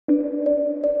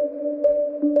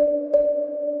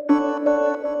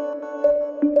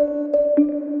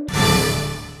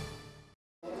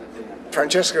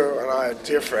Francesco and I are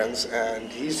dear friends, and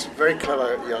he's a very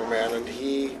clever young man, and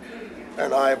he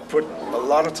and I put a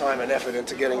lot of time and effort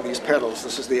into getting these pedals.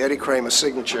 This is the Eddie Kramer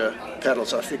signature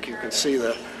pedals. I think you can see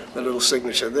the little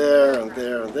signature there and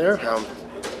there and there. I'm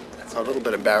a little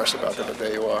bit embarrassed about that, but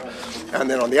there you are. And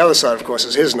then on the other side, of course,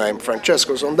 is his name,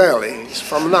 Francesco Zondelli. He's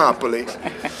from Napoli.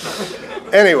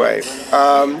 Anyway,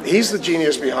 he's the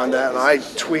genius behind that, and I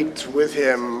tweaked with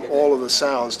him all of the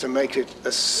sounds to make it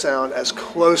sound as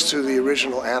close to the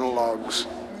original analogs,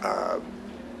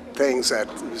 things that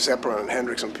Zeppelin and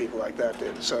Hendrix and people like that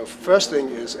did. So first thing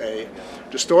is a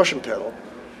distortion pedal,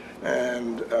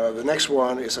 and the next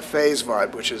one is a phase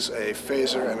vibe, which is a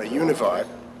phaser and a univibe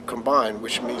combined,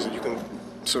 which means that you can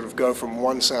sort of go from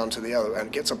one sound to the other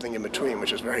and get something in between,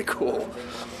 which is very cool.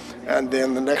 And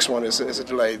then the next one is a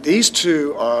delay. These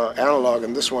two are analog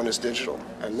and this one is digital.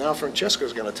 And now Francesco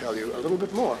is going to tell you a little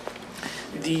bit more.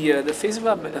 The phase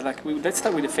vibe, let's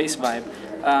start with the phase vibe.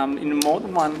 In mode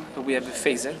 1 we have a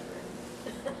phaser.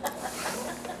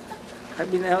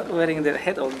 I've been wearing the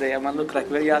hat all day. I might look like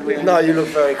very ugly. No, you look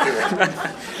very cool.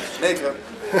 Makeup.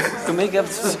 To make up.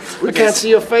 We can't see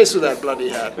your face with that bloody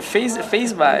hat. Phase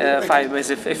vibe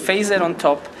is a phaser on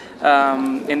top.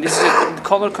 And this is the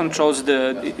color controls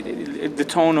the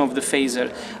tone of the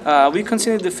phaser. We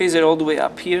consider the phaser all the way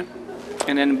up here,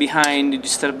 and then behind it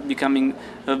start becoming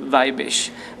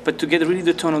vibe-ish. But to get really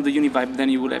the tone of the univibe, then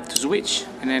you will have to switch,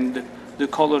 and then the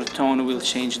color tone will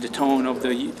change the tone of the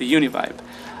univibe.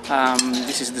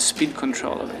 This is the speed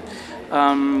control of it.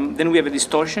 Then we have a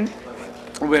distortion,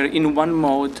 where in one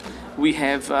mode we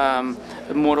have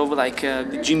more of like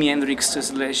the Jimi Hendrix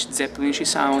 / Zeppelin-ish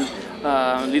sound,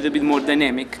 a little bit more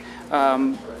dynamic.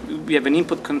 We have an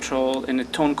input control and a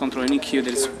tone control and EQ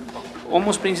that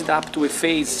almost brings it up to a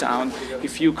phase sound.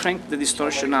 If you crank the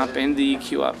distortion up and the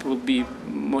EQ up, it will be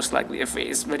most likely a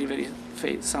phase, very,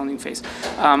 very sounding phase.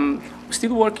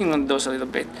 Still working on those a little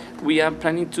bit. We are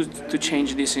planning to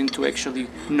change this into actually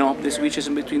knob the switches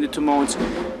in between the two modes,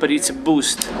 but it's a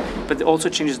boost. But it also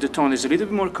changes the tone. There's a little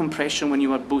bit more compression when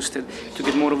you are boosted to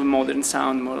get more of a modern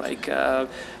sound, more like, I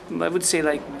would say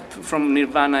like from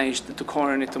Nirvana-ish to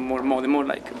Korn to more modern, more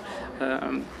like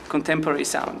contemporary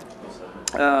sound.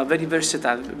 Very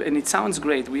versatile, and it sounds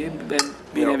great. We have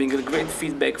been having a great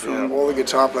feedback from all the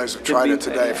guitar players who tried it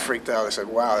today. Freaked out. They said,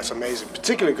 "Wow, it's amazing!"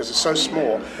 Particularly because it's so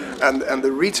small, and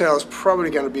the retail is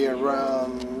probably going to be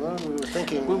around. We were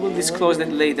thinking we will disclose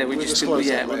that later. We'll disclose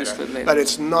that later. But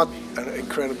it's not an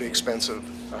incredibly expensive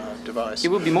device. It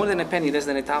will be more than a penny, less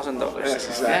than $1,000. Yes,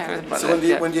 exactly. Yeah, so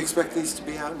when do you expect these to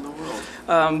be out in the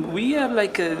world? We are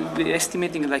like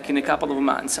estimating like in a couple of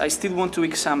months. I still want to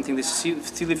tweak something. There's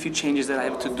still a few changes that I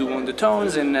have to do on the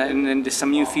tones, and there's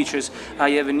some new features. I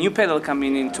have a new pedal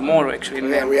coming in tomorrow, actually.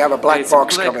 Yeah, we have a black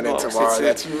box coming in tomorrow.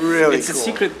 That's really cool. It's a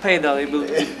secret pedal. It will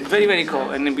be very, very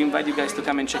cool, and we invite you guys to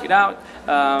come and check it out.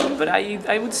 But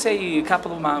I would say a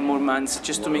couple of more months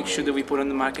just to make sure that we put on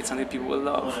the market something people will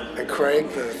love. And Craig,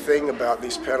 the thing about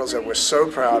these pedals that we're so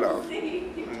proud of,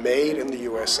 made in the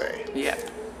USA. Yeah.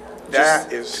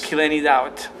 That is killing it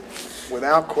out.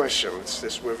 Without question.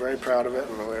 We're very proud of it,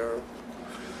 and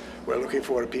we're looking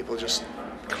forward to people just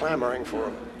clamoring for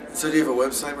them. So do you have a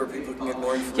website where people can get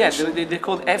more information? Yeah, they're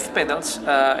called F pedals,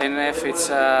 and F it's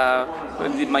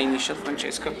my initial,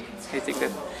 Francesco, I think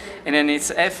that. And then it's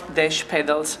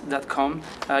f-pedals.com.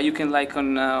 You can like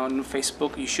on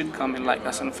Facebook. You should come and like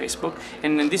us on Facebook.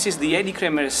 And then this is the Eddie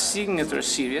Kramer signature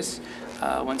series.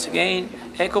 Once again,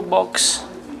 Echo Box,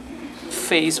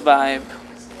 Phase Vibe,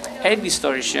 Head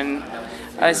Distortion.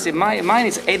 I say mine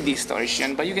is Ed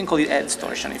Distortion, but you can call it Ed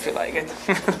Distortion if you like it.